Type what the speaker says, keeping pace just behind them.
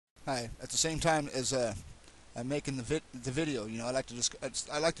Hi. At the same time as I'm making the video, I like to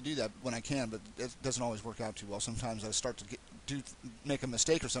I like to do that when I can, but it doesn't always work out too well. Sometimes I start to do make a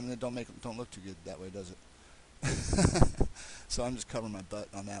mistake or something that don't look too good that way, does it? So I'm just covering my butt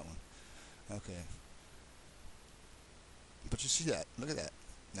on that one. Okay. But you see that? Look at that.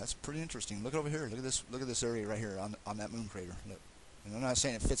 That's pretty interesting. Look over here. Look at this. Look at this area right here on that moon crater. Look. And I'm not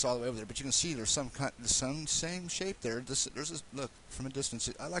saying it fits all the way over there, but you can see there's some same shape there. There's this look from a distance.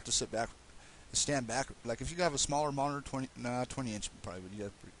 I like to sit back, stand back. Like if you have a smaller monitor, 20 inch probably would, you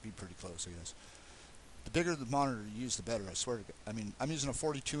have to be pretty close, I guess. The bigger the monitor you use, the better. I swear to God. I mean, I'm using a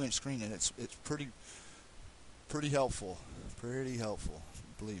 42-inch screen, and it's pretty helpful. Pretty helpful,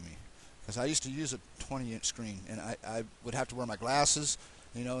 believe me. Because I used to use a 20-inch screen, and I would have to wear my glasses.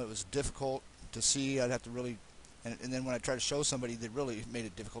 It was difficult to see. I'd have to really, and then when I tried to show somebody, they really made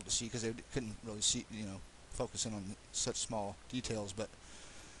it difficult to see because they couldn't really see, focus in on such small details. But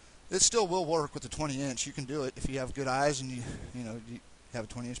it still will work with the 20-inch. You can do it if you have good eyes and you have a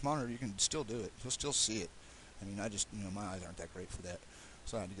 20-inch monitor. You can still do it. You'll still see it. I mean, I just my eyes aren't that great for that,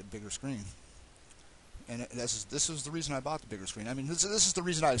 so I had to get a bigger screen. And this is the reason I bought the bigger screen. I mean, this is the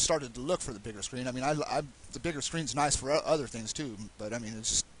reason I started to look for the bigger screen. I mean, the bigger screen's nice for other things too, but I mean,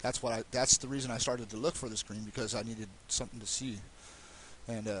 that's the reason I started to look for the screen, because I needed something to see.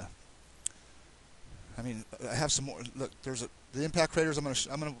 And I mean, I have some more. Look, the impact craters. I'm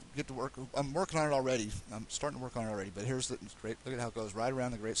gonna get to work. I'm working on it already. I'm starting to work on it already. But here's the great. Look at how it goes right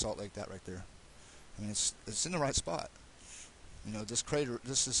around the Great Salt Lake. That right there. I mean, it's in the right spot. This crater,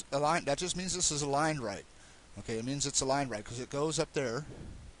 this is aligned. That just means this is aligned right. Okay, it means it's aligned right because it goes up there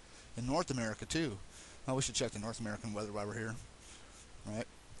in North America too. Oh, we should check the North American weather while we're here. All right,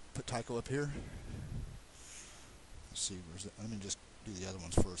 put Tycho up here. Let's see, where's it? Let me just do the other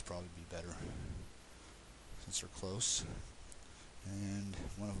ones first. Probably be better since they're close. And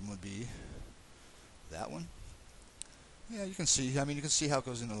one of them would be that one. Yeah, you can see. I mean, you can see how it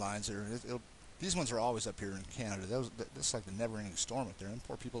goes in the lines there. These ones are always up here in Canada. That's like the never-ending storm up there. And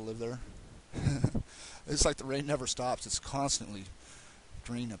poor people live there. It's like the rain never stops. It's constantly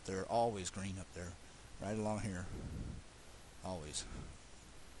green up there. Always green up there. Right along here. Always.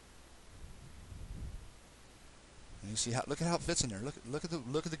 And you see how? Look at how it fits in there. Look at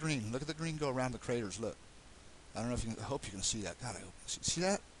the green. Look at the green go around the craters. Look. I don't know if you can. I hope you can see that. God, I hope. See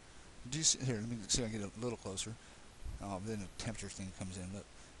that? Do you see? Here, let me see if I can get a little closer. Oh, then the temperature thing comes in. Look,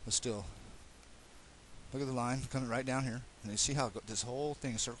 but still. Look at the line coming right down here, and you see how this whole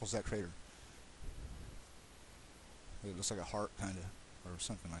thing circles that crater. It looks like a heart, kind of, or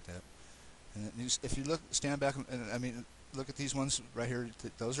something like that. And if you look, stand back, and I mean, look at these ones right here.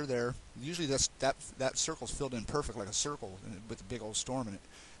 Those are there. Usually, that circle's filled in perfect, like a circle, with a big old storm in it.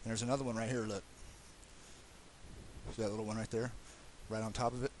 And there's another one right here. Look, see that little one right there, right on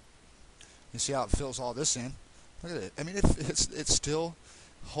top of it. You see how it fills all this in. Look at it. I mean, it still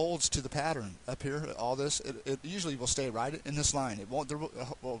holds to the pattern up here. All this, it usually will stay right in this line. It won't. There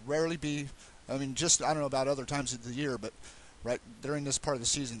will rarely be. I mean, just I don't know about other times of the year, but right during this part of the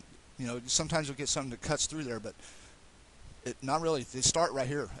season, sometimes you'll get something that cuts through there, but not really. They start right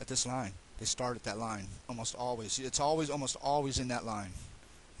here at this line. They start at that line almost always. It's almost always in that line.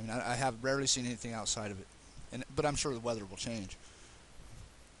 I mean, I have rarely seen anything outside of it, but I'm sure the weather will change.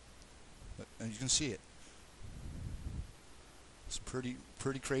 But you can see it. It's pretty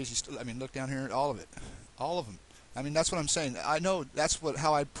crazy. I mean, look down here at all of it, all of them. I mean, that's what I'm saying. I know that's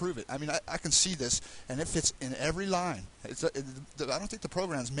how I prove it. I mean, I can see this, and it fits in every line. I don't think the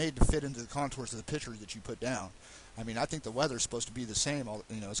program's made to fit into the contours of the picture that you put down. I mean, I think the weather's supposed to be the same.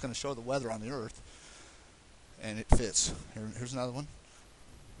 It's going to show the weather on the Earth, and it fits. Here's another one.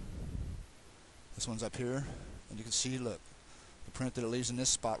 This one's up here, and you can see, look, the print that it leaves in this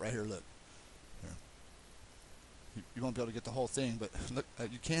spot right here. Look. You won't be able to get the whole thing, but look,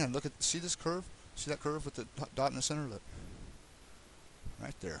 you can. See this curve? See that curve with the dot in the center? Look,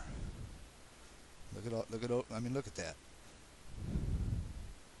 right there. Look at. I mean, look at that.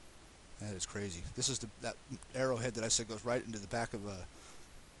 That is crazy. This is that arrowhead that I said goes right into the back of well,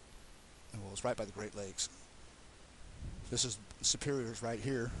 it's right by the Great Lakes. This is Superior's right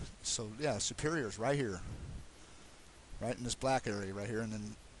here. So yeah, Superior's right here, right in this black area right here, and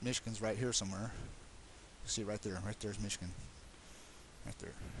then Michigan's right here somewhere. See right there. Right there's Michigan. Right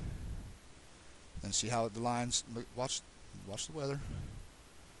there. And see how the lines. Look, watch the weather.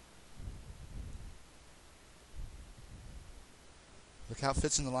 Look how it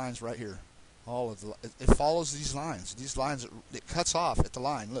fits in the lines right here. All of it follows these lines. These lines, it cuts off at the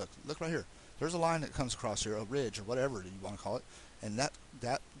line. Look right here. There's a line that comes across here, a ridge or whatever you want to call it, and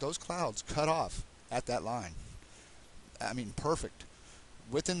those clouds cut off at that line. I mean, perfect.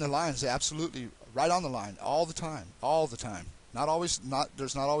 within the lines, absolutely right on the line, all the time, all the time. Not always, not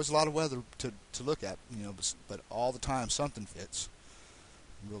there's not always a lot of weather to look at, you know, but all the time something fits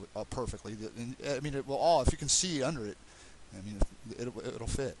really perfectly. And, I mean, it will all, if you can see under it, I mean, it'll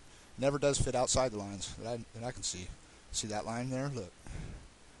fit. Never does fit outside the lines that I can see. See that line there? Look,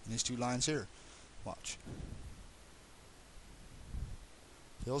 and these two lines here. Watch.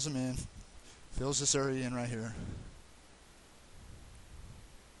 Fills them in. Fills this area in right here.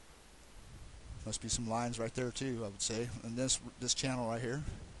 Must be some lines right there too, I would say. And this channel right here.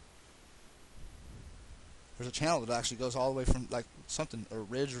 There's a channel that actually goes all the way from like something, a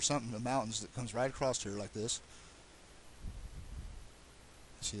ridge or something, the mountains that comes right across here like this.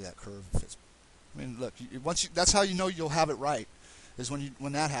 See that curve fits. I mean, look. That's how you know you'll have it right, is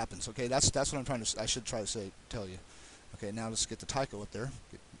when that happens. Okay, that's what I'm trying to. I should try to tell you. Okay, now let's get the Tycho up there.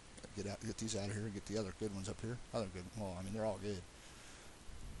 Get these out of here. Get the other good ones up here. Other good. Well, I mean, they're all good.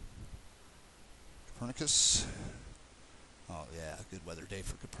 Copernicus. Oh yeah, good weather day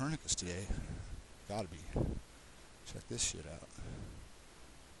for Copernicus today. Gotta be. Check this shit out.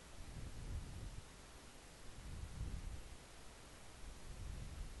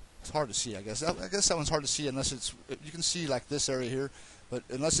 It's hard to see, I guess. I guess that one's hard to see unless it's. You can see like this area here, but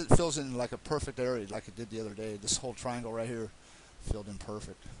unless it fills in like a perfect area, like it did the other day. This whole triangle right here filled in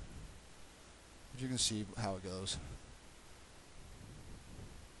perfect. But you can see how it goes.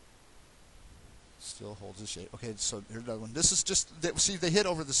 Still holds the shape. Okay, so here's another one. This is just, see, they hit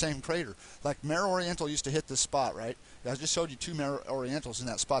over the same crater. Like Mare Oriental used to hit this spot, right? I just showed you two Mare Orientals in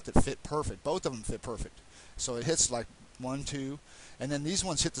that spot that fit perfect. Both of them fit perfect. So it hits like 1, 2, and then these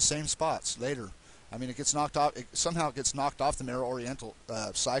ones hit the same spots later. I mean, it gets knocked off. Somehow it gets knocked off the Mare Oriental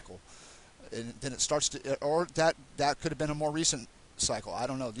cycle, and then it starts to, or that could have been a more recent cycle. I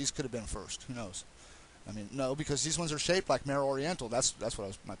don't know. These could have been first. Who knows? I mean, no, because these ones are shaped like Mare Oriental. That's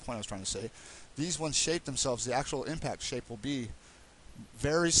what my point I was trying to say. These ones shape themselves. The actual impact shape will be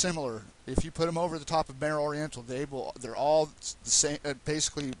very similar. If you put them over the top of Mare Oriental, they're all the same,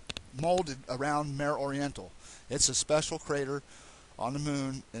 basically molded around Mare Oriental. It's a special crater on the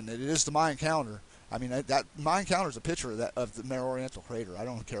moon, and it is the Mayan calendar. I mean, that Mayan calendar is a picture of the Mare Oriental crater. I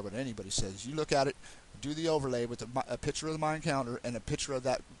don't care what anybody says. You look at it, do the overlay with a picture of the Mayan calendar and a picture of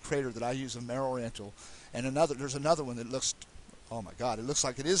that crater that I use of Mare Oriental, and there's another one that looks, oh my God, it looks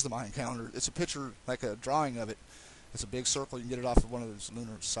like it is the Mayan calendar. It's a picture, like a drawing of it. It's a big circle. You can get it off of one of those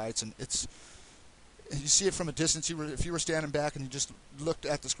lunar sites, and you see it from a distance. If you were standing back and you just looked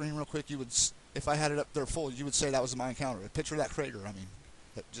at the screen real quick, you would, if I had it up there full, you would say that was the Mayan calendar. A picture of that crater. I mean,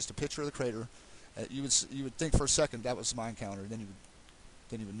 just a picture of the crater. You would think for a second that was the Mayan calendar. Then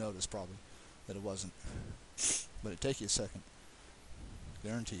you would notice probably that it wasn't. But it'd take you a second,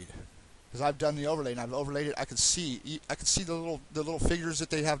 guaranteed. Because I've done the overlay and I've overlaid it. I could see the little figures that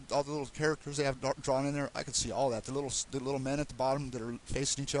they have, all the little characters they have drawn in there. I could see all that. The little men at the bottom that are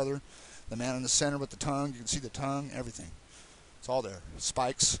facing each other. The man in the center with the tongue. You can see the tongue. Everything. It's all there.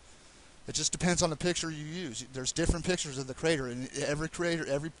 Spikes. It just depends on the picture you use. There's different pictures of the crater, and every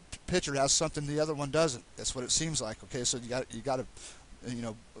picture has something the other one doesn't. That's what it seems like. Okay, so you got to,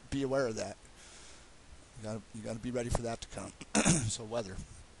 be aware of that. You got to be ready for that to come. So weather.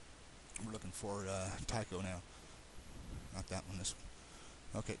 We're looking for Tycho now. Not that one. This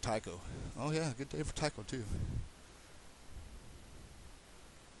one. Okay, Tycho. Oh yeah, good day for Tycho too.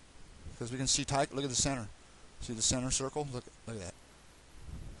 Because we can see Tycho. Look at the center. See the center circle? Look at that.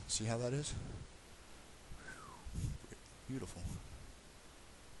 See how that is? Beautiful.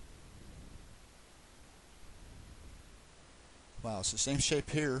 Wow, it's the same shape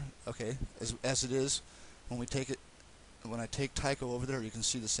here, okay, as it is when we take it. When I take Tycho over there, you can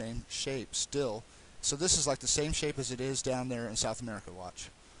see the same shape still. So this is like the same shape as it is down there in South America. Watch.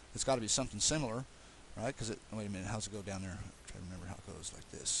 It's got to be something similar, right? Because wait a minute, how's it go down there? I'm trying to remember how it goes. Like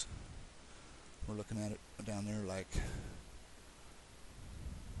this. We're looking at it down there like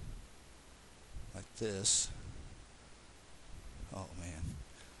this. Oh man.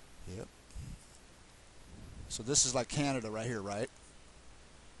 Yep. So this is like Canada right here, right?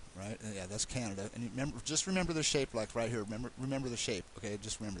 Right? Yeah, that's Canada. And just remember the shape, like right here. Remember the shape. Okay,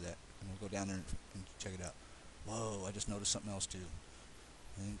 just remember that. And we'll go down there and check it out. Whoa! I just noticed something else too.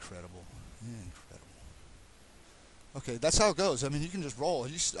 Incredible. Incredible. Okay, that's how it goes. I mean, you can just roll.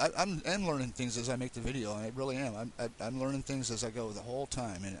 I'm learning things as I make the video. I really am. I'm learning things as I go the whole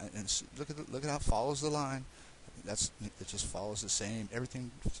time. And look at how it follows the line. It just follows the same.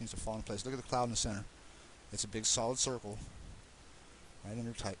 Everything seems to fall in place. Look at the cloud in the center. It's a big solid circle. Right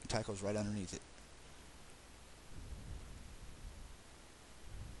under Tycho's right underneath it.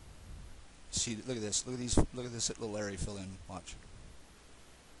 See, look at this. Look at this little area fill in. Watch.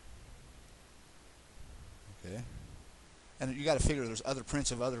 And you got to figure there's other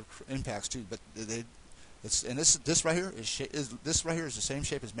prints of other impacts too. But this right here this right here is the same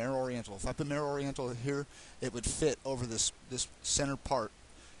shape as Mare Oriental. If I put Mare Oriental here, it would fit over this center part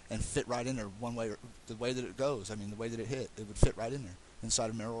and fit right in there one way, or the way that it goes. I mean, the way that it hit, it would fit right in there inside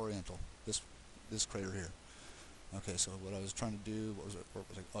of Mare Oriental. This crater here. Okay, so what I was trying to do, what was it?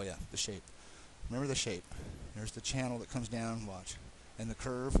 Oh yeah, the shape. Remember the shape. There's the channel that comes down. Watch, and the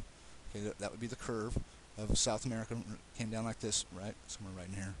curve. Okay, that would be the curve of South America. Came down like this, right? Somewhere right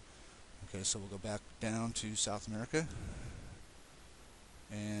in here. Okay, so we'll go back down to South America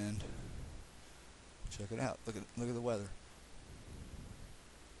and check it out. Look at the weather.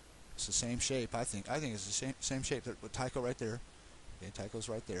 It's the same shape, I think. I think it's the same shape with Tycho right there. Okay, Tycho's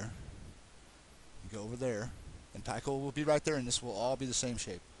right there. You go over there, and Tycho will be right there, and this will all be the same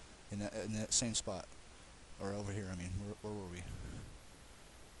shape in that same spot, or over here. I mean, where were we?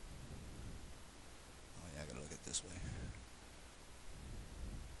 Oh yeah, I gotta look at this way.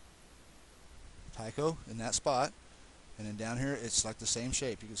 Tycho in that spot, and then down here it's like the same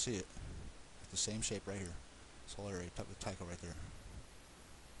shape. You can see it, the same shape right here. This whole area with Tycho right there.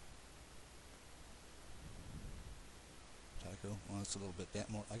 Tycho. Well, it's a little bit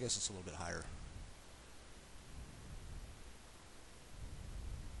more. I guess it's a little bit higher.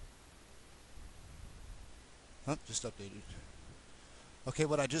 Oh, just updated. Okay,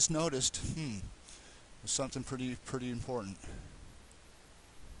 what I just noticed was something pretty important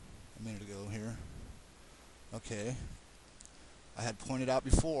a minute ago here. Okay, I had pointed out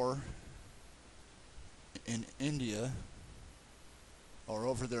before in India, or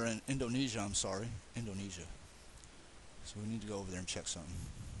over there in Indonesia, I'm sorry, Indonesia. So we need to go over there and check something.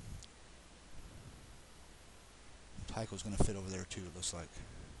 Tycho's going to fit over there too, it looks like.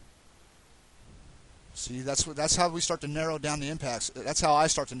 See, that's how we start to narrow down the impacts. That's how I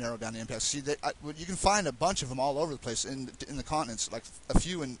start to narrow down the impacts. See, you can find a bunch of them all over the place in the continents, like a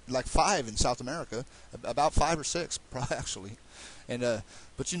few like 5 in South America, about 5 or 6 actually. And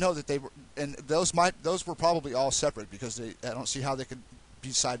but you know that they were, and those were probably all separate, because I don't see how they could be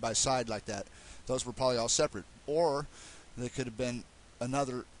side by side like that. Those were probably all separate, or they could have been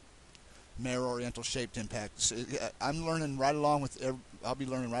another Mare Oriental shaped impact. So I'm learning right along with. I'll be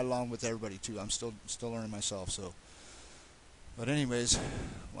learning right along with everybody too. I'm still learning myself. So, but anyways,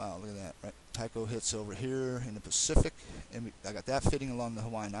 wow, look at that. Right, Tycho hits over here in the Pacific, and I got that fitting along the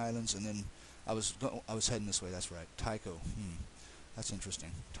Hawaiian Islands, and then I was heading this way. That's right, Tycho. That's interesting.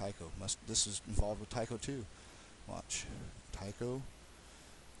 Tycho this is involved with Tycho too. Watch, Tycho.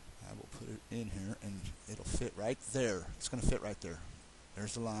 I will put it in here, and it'll fit right there. It's going to fit right there.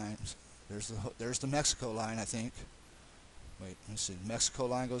 There's the lines. There's the Mexico line, I think. Wait, let's see. The Mexico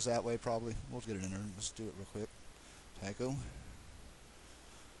line goes that way, probably. We'll get it in there. Let's do it real quick. Tycho.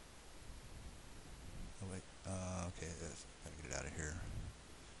 Oh wait. Okay. Gotta get it out of here.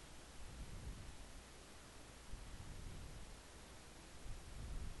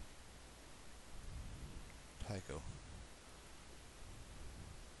 Tycho.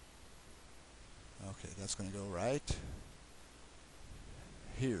 Okay, that's going to go right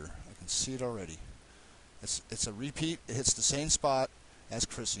here. I can see it already. It's a repeat. It hits the same spot as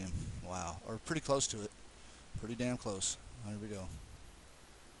Crisium. Wow, or pretty close to it. Pretty damn close. Here we go.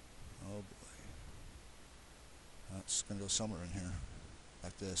 Oh boy. It's going to go somewhere in here,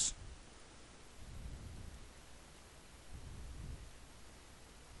 like this.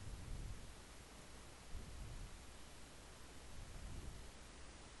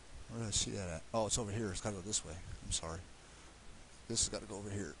 Where did I see that at? Oh, it's over here. It's got to go this way. I'm sorry. This has got to go over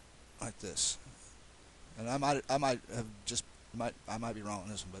here, like this. And I might be wrong on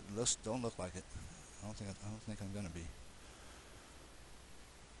this one, but it don't look like it. I don't think I'm gonna be.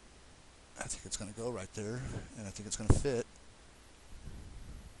 I think it's gonna go right there, and I think it's gonna fit.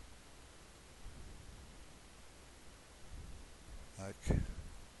 Like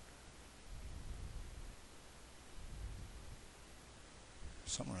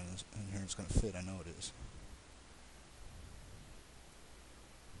somewhere in here it's gonna fit. I know it is.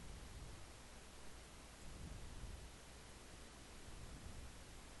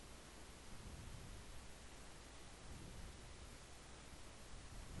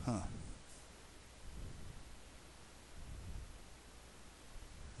 Huh.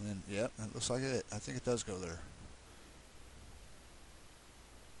 And then, yep, it looks like it. I think it does go there.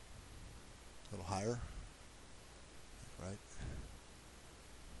 A little higher. Right.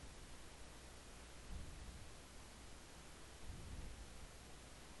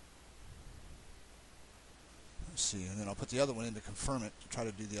 Let's see, and then I'll put the other one in to confirm it. Try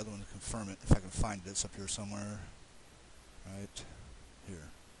to do the other one to confirm it, if I can find it. It's up here somewhere. Right here.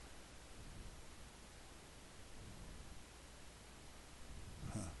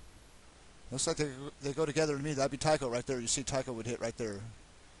 Looks like they go together to me. That'd be Tycho right there. You see Tycho would hit right there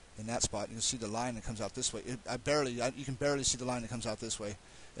in that spot. You can see the line that comes out this way. You can barely see the line that comes out this way.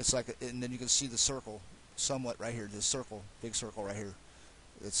 It's like, and then you can see the circle somewhat right here. This circle, big circle right here.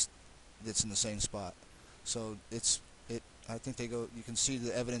 It's in the same spot. So I think they go. You can see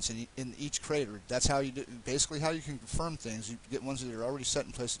the evidence in each crater. That's how you do. Basically, how you can confirm things. You get ones that are already set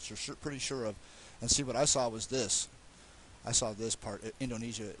in place that you're pretty sure of. And see, what I saw was this. I saw this part,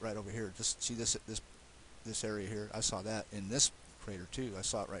 Indonesia, right over here. Just see this area here. I saw that in this crater too. I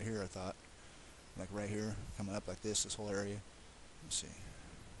saw it right here. I thought, like right here, coming up like this whole area. Let's see.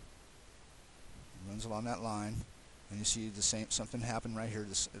 It runs along that line, and you see the same something happen right here.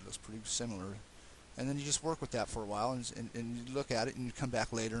 It looks pretty similar. And then you just work with that for a while, and you look at it, and you come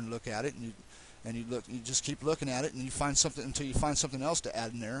back later and look at it, and you just keep looking at it, and you find something until you find something else to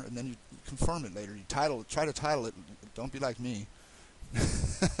add in there, and then you confirm it later. You try to title it. Don't be like me,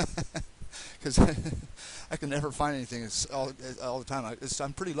 because I can never find anything. It's all the time.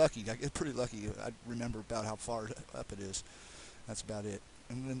 I'm pretty lucky. I get pretty lucky. I remember about how far up it is. That's about it.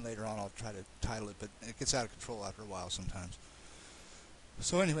 And then later on, I'll try to title it, but it gets out of control after a while sometimes.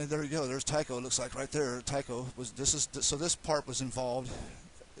 So anyway, there you go. There's Tycho. It looks like right there. Tycho was. So this part was involved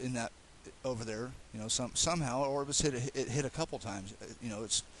in that over there. You know, somehow, or it was hit. It hit a couple times. You know,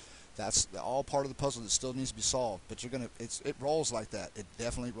 that's all part of the puzzle that still needs to be solved. But it rolls like that. It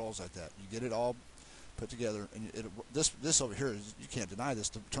definitely rolls like that. You get it all put together, and this over here is, you can't deny this.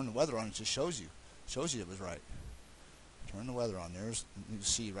 To turn the weather on, it just shows you it was right. Turn the weather on. You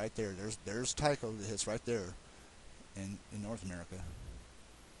see right there. There's Tycho that hits right there in North America.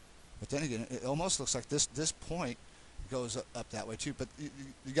 But then again, it almost looks like this point goes up that way too. But you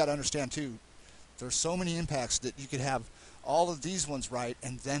got to understand too, there's so many impacts that you could have all of these ones right,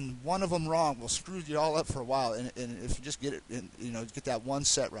 and then one of them wrong will screw you all up for a while. And if you just get it, get that one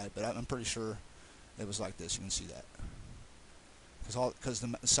set right. But I'm pretty sure it was like this. You can see that because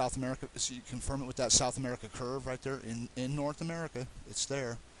the South America. So you confirm it with that South America curve right there in North America. It's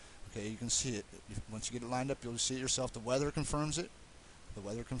there. Okay, you can see it. Once you get it lined up, you'll see it yourself. The weather confirms it. The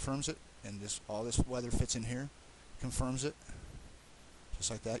weather confirms it, and all this weather fits in here, confirms it,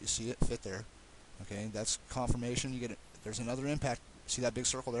 just like that. You see it fit there. Okay, that's confirmation. You get it. There's another impact. See that big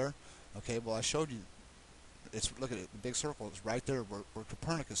circle there? Okay, well I showed you. Look at it. The big circle is right there where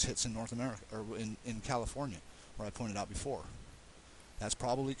Copernicus hits in North America, or in California, where I pointed out before. That's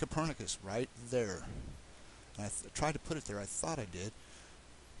probably Copernicus right there. And I tried to put it there. I thought I did.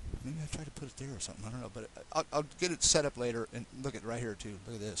 Maybe I tried to put it there or something. I don't know, but I'll get it set up later. And look at right here too.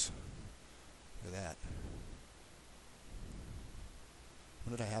 Look at this. Look at that.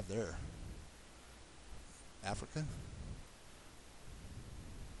 What did I have there? Africa?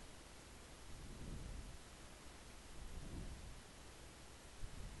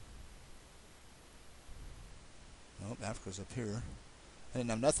 Nope, Africa's up here. I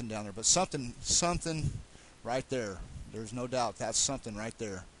didn't have nothing down there, but something right there. There's no doubt that's something right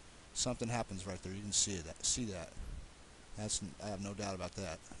there. Something happens right there. You can see that. I have no doubt about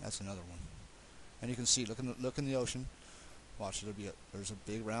that. That's another one. And you can see. Look in the ocean. Watch. There's a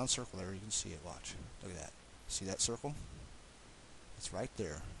big round circle there. You can see it. Watch. Look at that. See that circle? It's right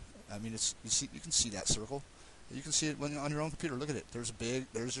there. I mean, you can see that circle. You can see it on your own computer. Look at it. There's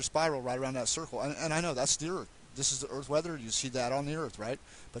your spiral right around that circle. And I know that's the Earth. This is the Earth weather. You see that on the Earth, right?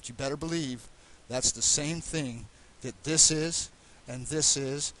 But you better believe that's the same thing that this is,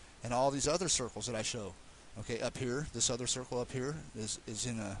 and all these other circles that I show. Okay, up here, this other circle up here is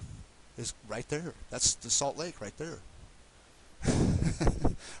right there. That's the Salt Lake right there.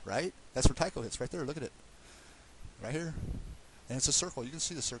 Right? That's where Tycho hits right there. Look at it. Right here. And it's a circle. You can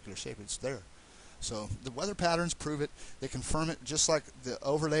see the circular shape. It's there. So the weather patterns prove it. They confirm it, just like the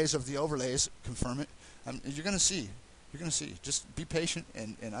overlays of the overlays confirm it. You're going to see. You're going to see. Just be patient,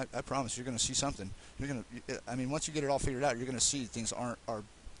 and I promise you're going to see something. Once you get it all figured out, you're going to see things are.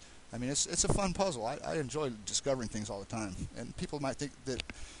 It's a fun puzzle. I enjoy discovering things all the time. And people might think that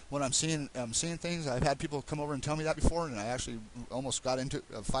when I'm seeing things, I've had people come over and tell me that before, and I actually almost got into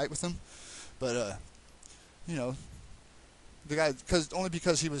a fight with them. But the guy,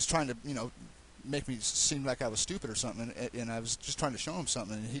 because he was trying to make me seem like I was stupid or something, and I was just trying to show him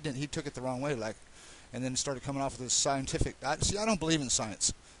something, and he took it the wrong way, and then started coming off with this scientific. I don't believe in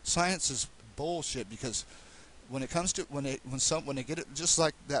science. Science is bullshit, because when it comes to when they get it, just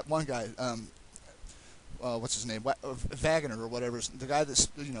like that one guy, what's his name, Wagner or whatever, the guy that's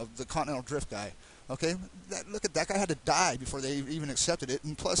the continental drift guy. Okay, look at that guy had to die before they even accepted it,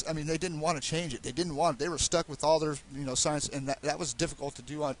 and plus, they didn't want to change it. They were stuck with all their science, and that was difficult to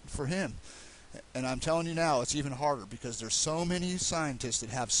do for him. And I'm telling you now, it's even harder because there's so many scientists that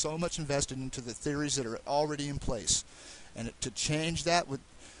have so much invested into the theories that are already in place. And to change that,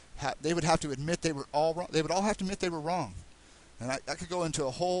 they would have to admit they were all wrong. They would all have to admit they were wrong. And I could go into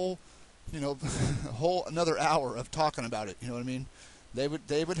a whole, a whole another hour of talking about it. You know what I mean? They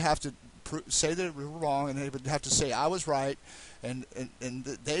would have to say that we were wrong, and they would have to say I was right, and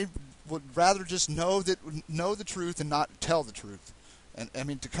they would rather just know the truth and not tell the truth. And I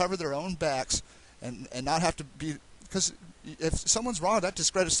mean, to cover their own backs and not have to be, because if someone's wrong,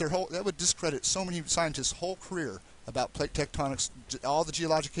 that would discredit so many scientists' whole career about plate tectonics, all the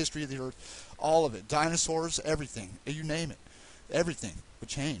geologic history of the Earth, all of it, dinosaurs, everything, you name it, everything would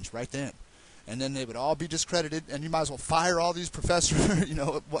change right then. And then they would all be discredited, and you might as well fire all these professors,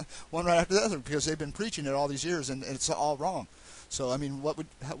 one right after the other, because they've been preaching it all these years, and it's all wrong. So I mean, what do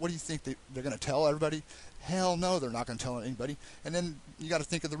you think they're going to tell everybody? Hell no, they're not going to tell anybody. And then you got to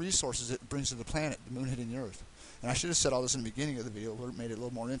think of the resources it brings to the planet, the moon hitting the Earth. And I should have said all this in the beginning of the video, it made it a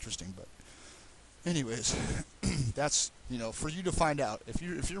little more interesting. But anyways, that's for you to find out. If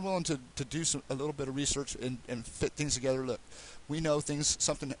you're willing to do a little bit of research and fit things together. Look, we know things.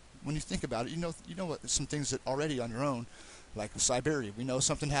 When you think about it, you know what some things that already on your own. Like Siberia, we know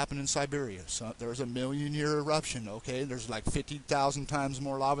something happened in Siberia. So there was a 1,000,000-year eruption. Okay, there's like 50,000 times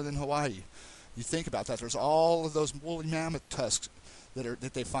more lava than Hawaii. You think about that. There's all of those woolly mammoth tusks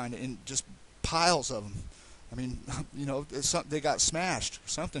that they find in just piles of them. I mean, they got smashed.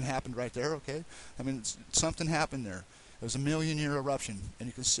 Something happened right there. Okay, I mean, something happened there. It was a 1,000,000-year eruption, and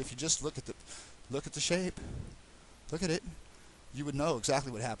you can see, if you just look at the shape, look at it, you would know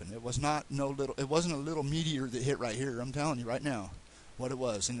exactly what happened. It was it wasn't a little meteor that hit right here. I'm telling you right now what it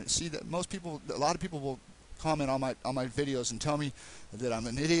was. And see that a lot of people will comment on my videos and tell me that I'm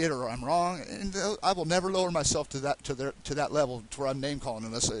an idiot or I'm wrong, and I will never lower myself to that level to where I'm name calling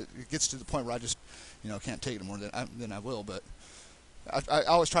unless it gets to the point where I just can't take it more than I will. But I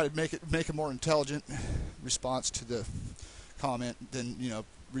always try to make a more intelligent response to the comment than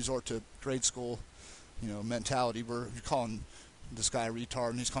resort to grade school mentality where you're calling this guy a retard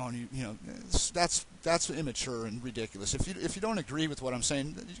and he's calling you that's immature and ridiculous. If you don't agree with what I'm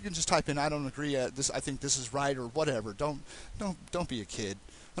saying, you can just type in I don't agree, I think this is right, or whatever. Don't be a kid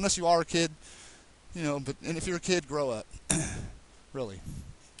unless you are a kid, and if you're a kid, grow up. Really,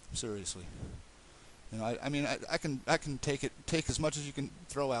 seriously. I mean I can take as much as you can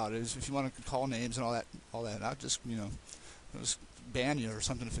throw out. As if you want to call names and all that I'll just just ban you or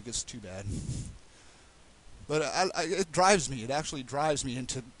something if it gets too bad. But it drives me. It actually drives me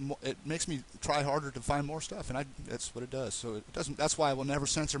it makes me try harder to find more stuff, and that's what it does. So it doesn't. That's why I will never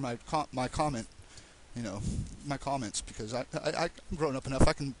censor my comment, my comments, because I'm grown up enough.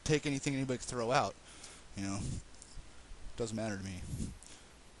 I can take anything anybody can throw out. It doesn't matter to me.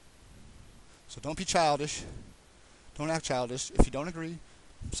 So don't be childish. Don't act childish. If you don't agree,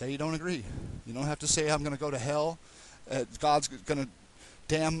 say you don't agree. You don't have to say I'm going to go to hell. God's going to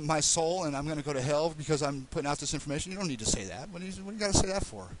damn my soul, and I'm going to go to hell because I'm putting out this information. You don't need to say that. What do you got to say that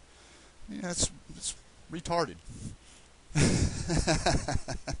for? It's retarded.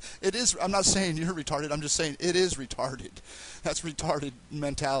 It is. I'm not saying you're retarded. I'm just saying it is retarded. That's retarded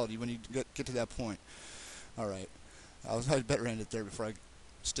mentality when you get to that point. All right. I'd better end it there before I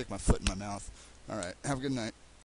stick my foot in my mouth. All right. Have a good night.